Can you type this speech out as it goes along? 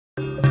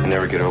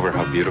never get over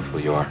how beautiful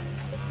you are.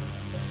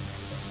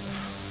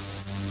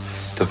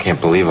 Still can't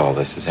believe all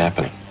this is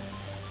happening.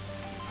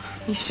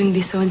 You shouldn't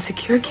be so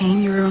insecure,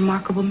 Cain. You're a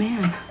remarkable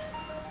man.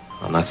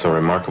 Well, not so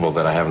remarkable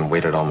that I haven't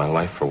waited all my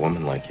life for a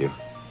woman like you.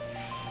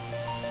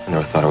 I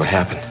never thought it would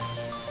happen.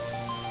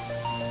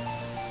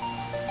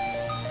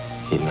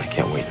 Eden, I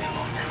can't wait any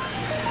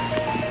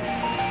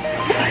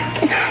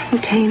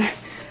longer. Cain,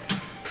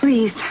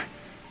 please.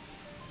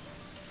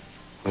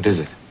 What is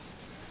it?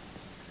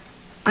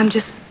 I'm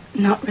just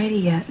not ready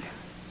yet.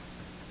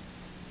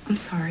 I'm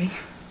sorry.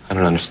 I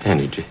don't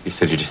understand. You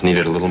said you just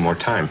needed a little more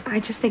time. I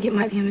just think it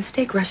might be a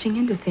mistake rushing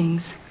into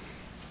things.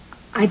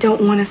 I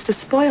don't want us to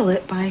spoil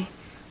it by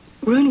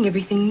ruining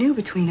everything new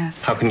between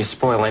us. How can you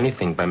spoil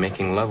anything by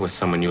making love with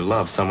someone you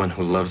love, someone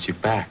who loves you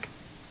back?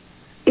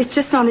 It's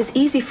just not as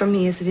easy for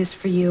me as it is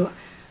for you.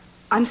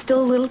 I'm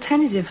still a little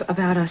tentative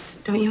about us.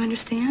 Don't you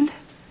understand?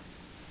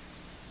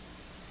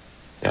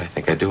 Yeah, I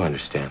think I do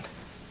understand.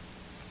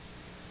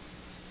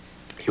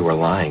 You were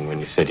lying when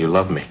you said you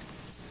loved me.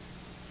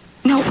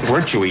 No.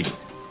 Weren't you, Eden?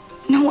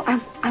 No, I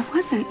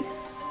wasn't.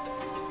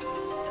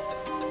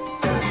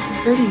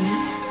 You're hurting me.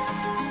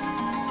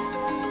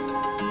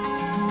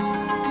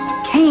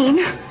 Cain.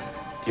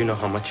 Do you know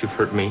how much you've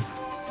hurt me?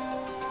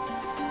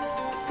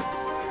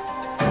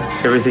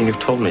 Everything you've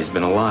told me has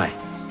been a lie.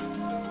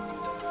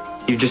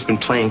 You've just been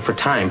playing for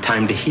time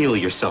to heal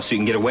yourself so you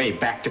can get away,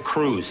 back to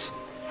Cruz.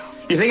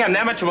 You think I'm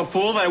that much of a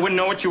fool that I wouldn't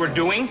know what you were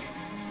doing?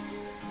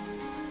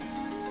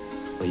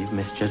 Well, you've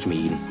misjudged me,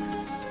 Eden.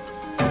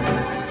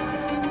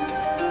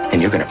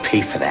 And you're gonna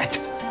pay for that.